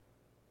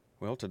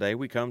Well, today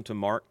we come to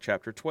Mark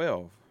chapter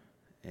 12.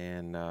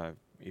 And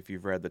if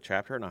you've read the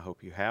chapter, and I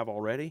hope you have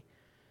already,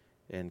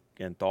 and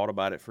thought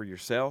about it for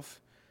yourself,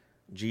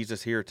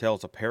 Jesus here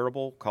tells a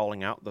parable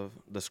calling out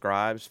the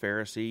scribes,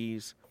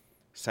 Pharisees,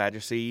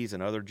 Sadducees,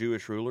 and other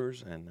Jewish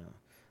rulers, and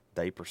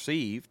they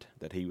perceived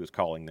that he was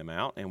calling them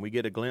out, and we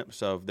get a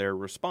glimpse of their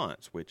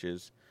response, which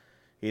is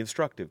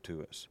instructive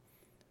to us.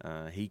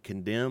 He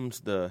condemns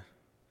the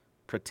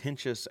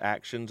pretentious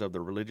actions of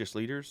the religious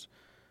leaders,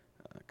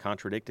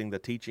 contradicting the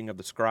teaching of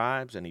the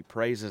scribes, and he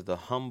praises the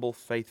humble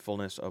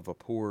faithfulness of a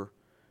poor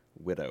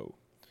widow.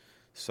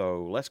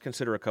 So let's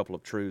consider a couple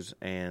of truths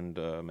and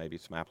maybe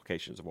some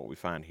applications of what we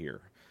find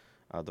here.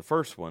 The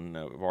first one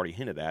we've already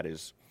hinted at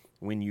is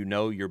when you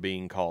know you're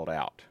being called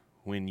out.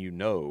 When you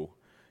know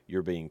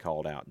you're being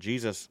called out.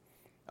 Jesus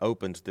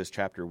opens this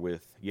chapter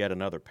with yet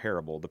another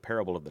parable, the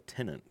parable of the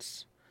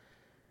tenants.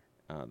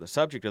 The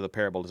subject of the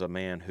parable is a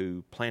man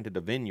who planted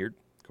a vineyard,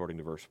 according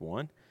to verse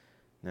 1.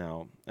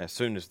 Now, as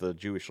soon as the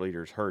Jewish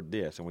leaders heard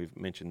this, and we've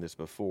mentioned this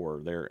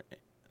before, their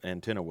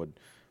antenna would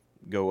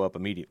go up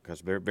immediately,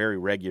 because very, very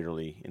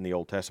regularly in the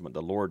Old Testament,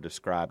 the Lord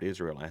described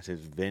Israel as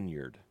his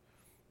vineyard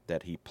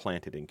that he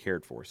planted and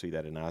cared for. See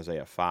that in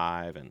Isaiah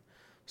 5 and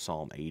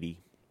Psalm 80.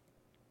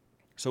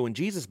 So when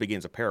Jesus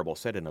begins a parable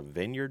set in a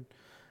vineyard,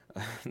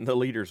 the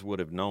leaders would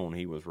have known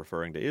he was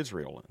referring to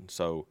Israel. And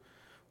so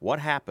what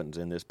happens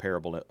in this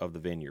parable of the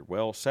vineyard?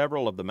 Well,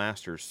 several of the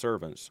master's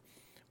servants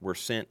were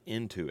sent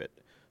into it,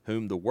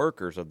 whom the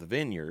workers of the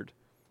vineyard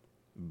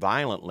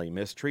violently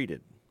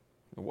mistreated.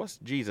 What's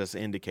Jesus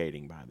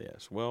indicating by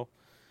this? Well,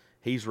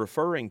 he's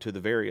referring to the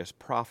various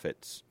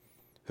prophets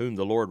whom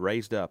the Lord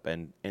raised up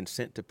and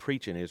sent to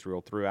preach in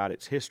Israel throughout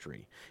its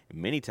history. And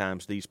many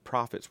times these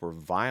prophets were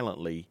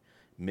violently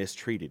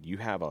mistreated. You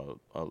have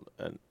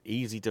an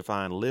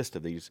easy-to-find list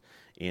of these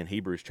in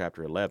Hebrews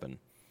chapter 11.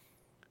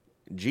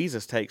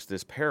 Jesus takes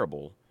this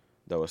parable,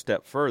 though, a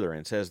step further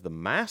and says the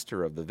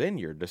master of the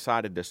vineyard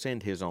decided to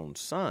send his own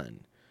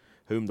son,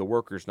 whom the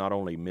workers not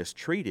only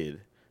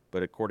mistreated,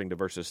 but according to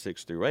verses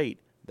 6 through 8,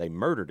 they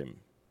murdered him.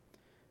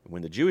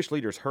 When the Jewish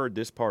leaders heard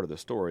this part of the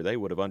story, they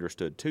would have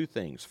understood two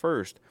things.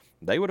 First,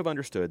 they would have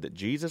understood that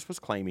Jesus was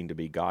claiming to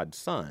be God's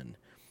son.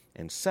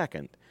 And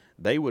second,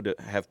 they would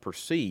have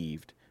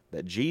perceived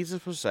that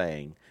Jesus was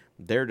saying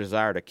their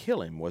desire to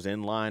kill him was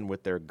in line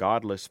with their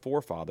godless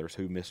forefathers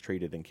who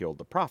mistreated and killed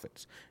the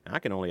prophets. And I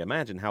can only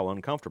imagine how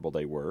uncomfortable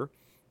they were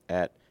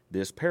at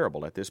this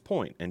parable at this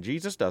point. And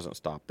Jesus doesn't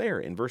stop there.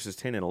 In verses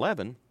 10 and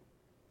 11,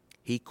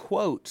 he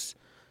quotes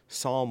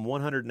Psalm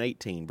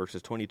 118,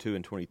 verses 22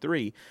 and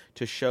 23,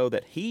 to show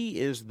that he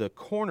is the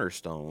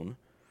cornerstone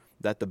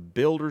that the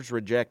builders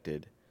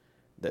rejected,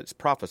 that's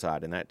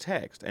prophesied in that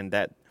text, and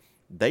that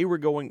they were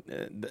going,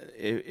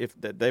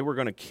 that they were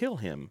going to kill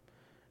him.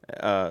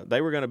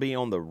 They were going to be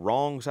on the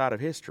wrong side of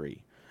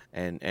history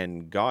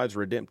and God's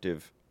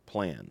redemptive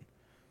plan.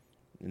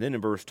 And then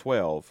in verse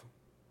 12,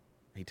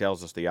 he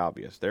tells us the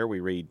obvious. There we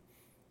read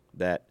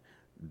that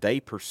they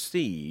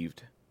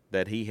perceived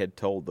that he had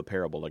told the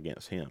parable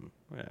against him.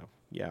 Well,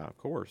 yeah, of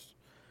course.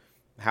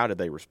 How did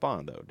they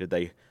respond, though? Did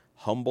they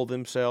humble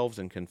themselves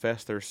and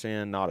confess their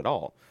sin? Not at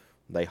all.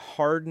 They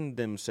hardened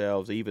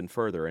themselves even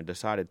further and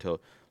decided to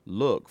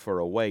look for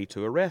a way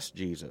to arrest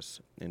Jesus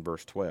in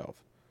verse 12.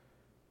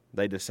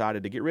 They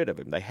decided to get rid of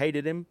him. They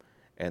hated him,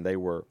 and they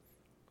were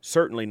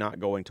certainly not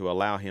going to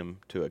allow him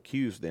to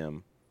accuse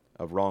them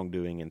of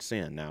wrongdoing and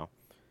sin. Now,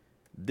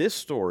 this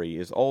story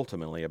is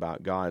ultimately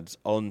about God's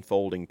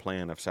unfolding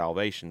plan of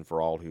salvation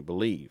for all who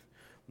believe.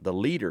 The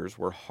leaders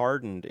were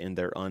hardened in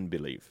their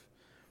unbelief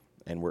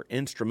and were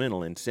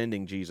instrumental in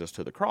sending Jesus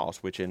to the cross,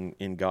 which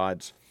in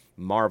God's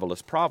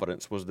marvelous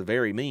providence was the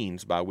very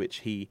means by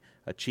which he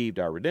achieved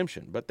our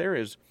redemption. But there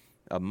is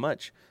a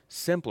much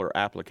simpler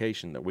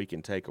application that we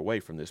can take away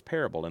from this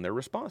parable and their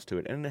response to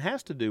it, and it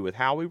has to do with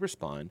how we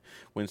respond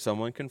when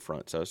someone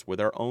confronts us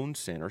with our own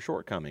sin or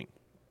shortcoming.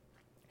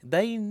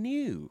 They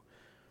knew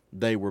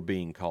they were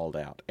being called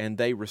out, and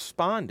they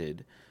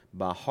responded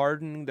by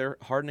hardening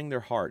their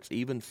hearts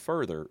even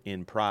further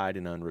in pride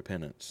and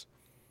unrepentance.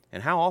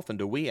 And how often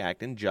do we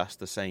act in just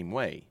the same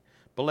way?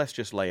 But let's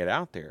just lay it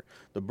out there.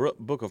 The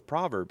book of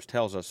Proverbs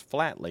tells us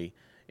flatly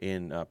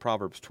in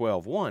Proverbs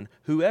 12:1,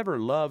 whoever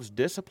loves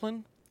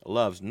discipline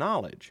loves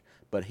knowledge,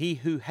 but he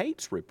who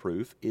hates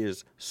reproof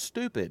is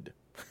stupid.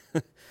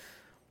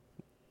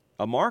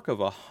 A mark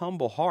of a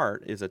humble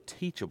heart is a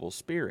teachable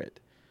spirit.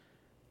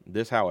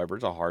 This, however,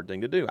 is a hard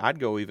thing to do. I'd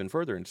go even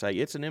further and say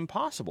it's an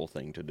impossible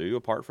thing to do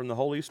apart from the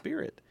Holy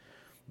Spirit.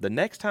 The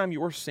next time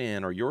your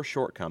sin or your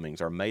shortcomings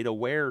are made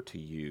aware to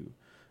you,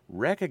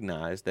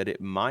 recognize that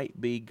it might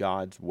be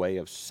God's way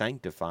of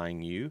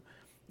sanctifying you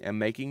and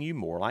making you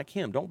more like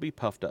him. Don't be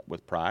puffed up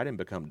with pride and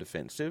become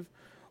defensive,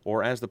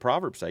 or as the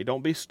Proverbs say,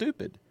 don't be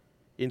stupid.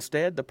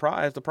 Instead,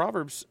 as the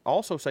Proverbs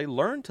also say,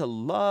 learn to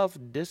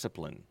love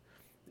discipline.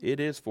 It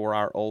is for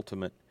our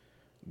ultimate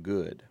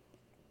good.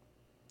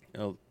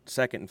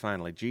 Second and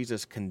finally,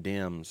 Jesus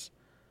condemns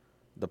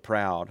the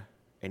proud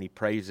and he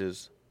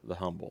praises the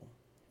humble.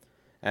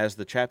 As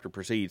the chapter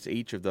proceeds,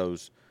 each of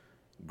those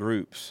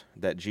groups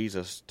that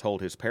Jesus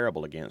told his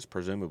parable against,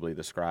 presumably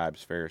the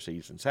scribes,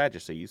 Pharisees, and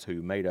Sadducees,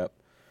 who made up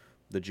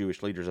the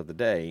Jewish leaders of the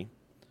day,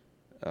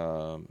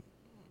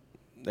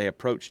 they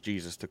approached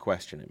Jesus to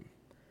question him.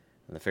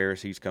 And the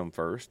Pharisees come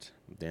first,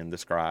 then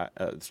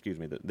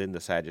then the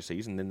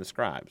Sadducees, and then the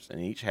scribes, and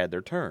each had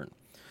their turn.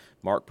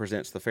 Mark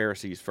presents the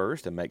Pharisees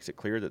first and makes it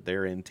clear that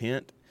their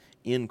intent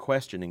in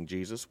questioning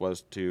Jesus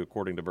was to,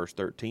 according to verse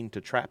 13, to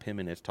trap him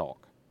in his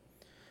talk.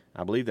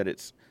 I believe that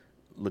it's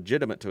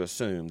legitimate to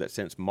assume that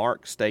since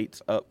Mark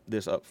states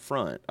this up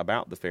front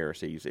about the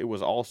Pharisees, it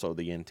was also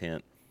the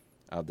intent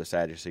of the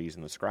Sadducees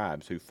and the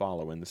scribes who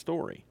follow in the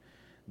story.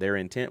 Their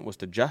intent was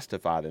to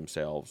justify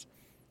themselves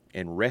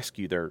and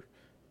rescue their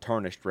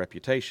tarnished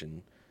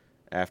reputation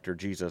after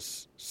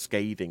Jesus'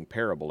 scathing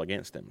parable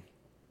against them.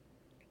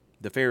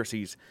 The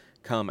Pharisees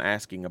come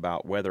asking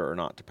about whether or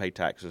not to pay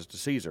taxes to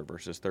Caesar,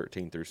 verses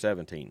 13 through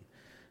 17.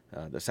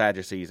 The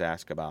Sadducees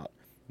ask about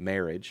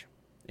marriage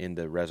in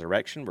the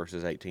resurrection,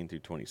 verses 18 through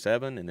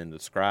 27, and then the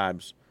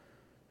scribes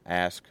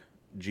ask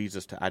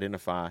Jesus to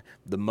identify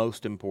the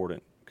most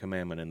important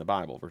commandment in the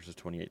Bible, verses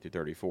 28 through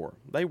 34.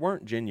 They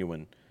weren't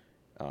genuine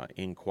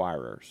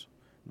inquirers.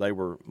 They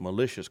were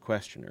malicious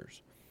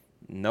questioners.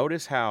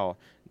 Notice how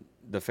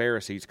the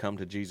Pharisees come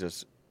to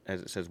Jesus,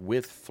 as it says,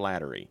 with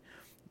flattery.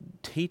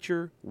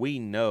 Teacher, we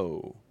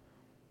know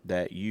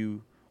that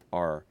you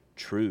are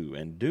true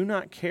and do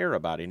not care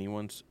about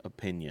anyone's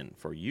opinion,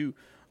 for you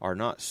are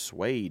not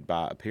swayed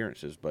by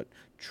appearances, but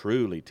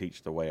truly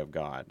teach the way of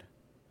God.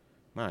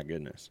 My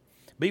goodness.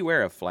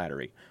 Beware of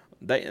flattery.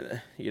 We've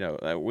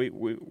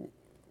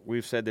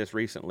said this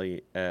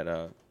recently at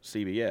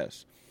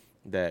CBS,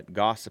 that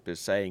gossip is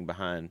saying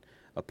behind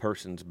a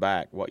person's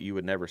back what you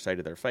would never say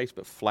to their face,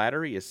 but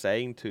flattery is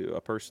saying to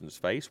a person's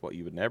face what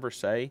you would never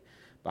say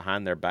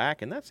behind their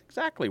back, and that's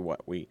exactly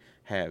what we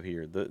have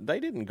here. They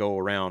didn't go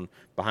around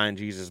behind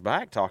Jesus'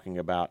 back talking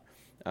about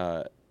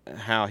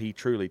how he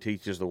truly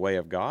teaches the way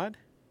of God,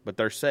 but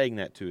they're saying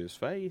that to his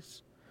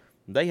face.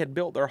 They had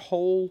built their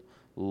whole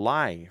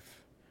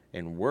life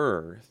and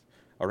worth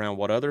around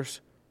what others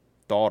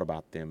thought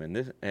about them,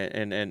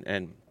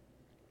 and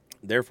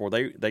therefore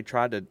they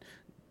tried to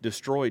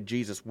destroy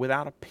Jesus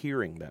without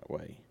appearing that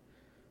way.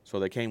 So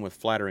they came with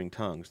flattering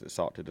tongues that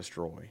sought to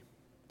destroy.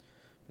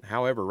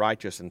 However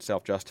righteous and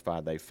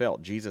self-justified they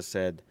felt, Jesus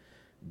said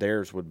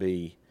theirs would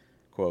be,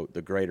 quote,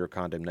 the greater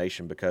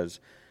condemnation, because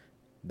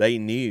they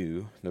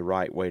knew the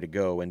right way to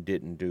go and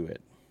didn't do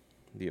it.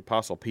 The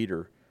Apostle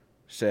Peter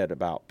said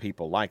about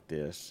people like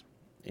this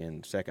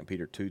in 2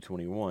 Peter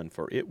 2:21,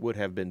 for it would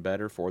have been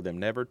better for them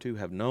never to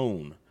have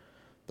known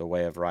the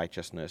way of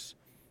righteousness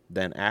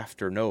than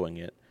after knowing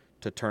it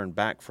to turn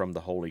back from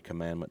the holy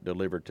commandment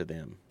delivered to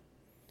them.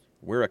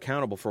 We're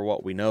accountable for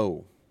what we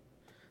know.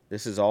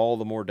 This is all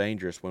the more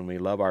dangerous when we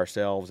love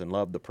ourselves and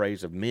love the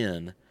praise of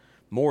men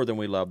more than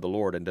we love the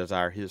Lord and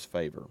desire his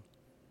favor.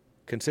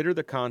 Consider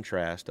the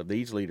contrast of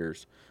these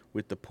leaders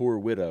with the poor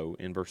widow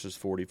in verses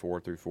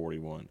 44 through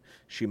 41.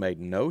 She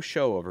made no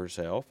show of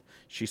herself.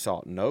 She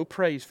sought no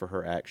praise for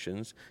her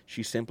actions.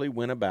 She simply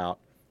went about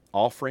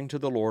offering to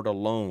the Lord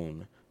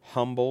alone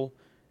humble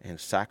and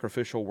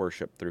sacrificial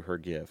worship through her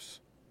gifts.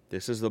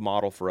 This is the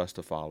model for us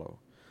to follow.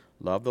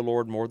 Love the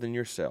Lord more than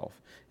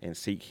yourself and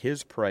seek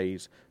his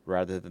praise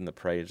rather than the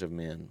praise of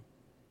men.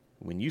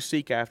 When you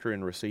seek after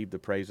and receive the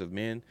praise of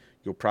men,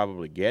 you'll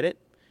probably get it,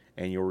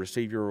 and you'll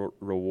receive your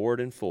reward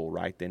in full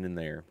right then and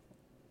there.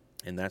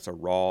 And that's a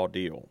raw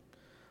deal.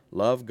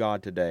 Love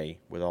God today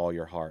with all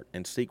your heart,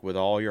 and seek with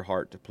all your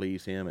heart to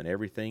please him in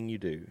everything you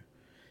do.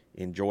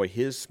 Enjoy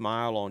his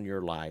smile on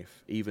your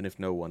life, even if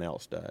no one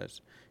else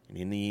does. And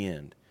in the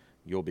end,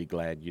 you'll be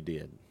glad you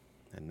did.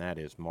 And that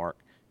is Mark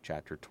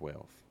chapter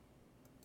 12.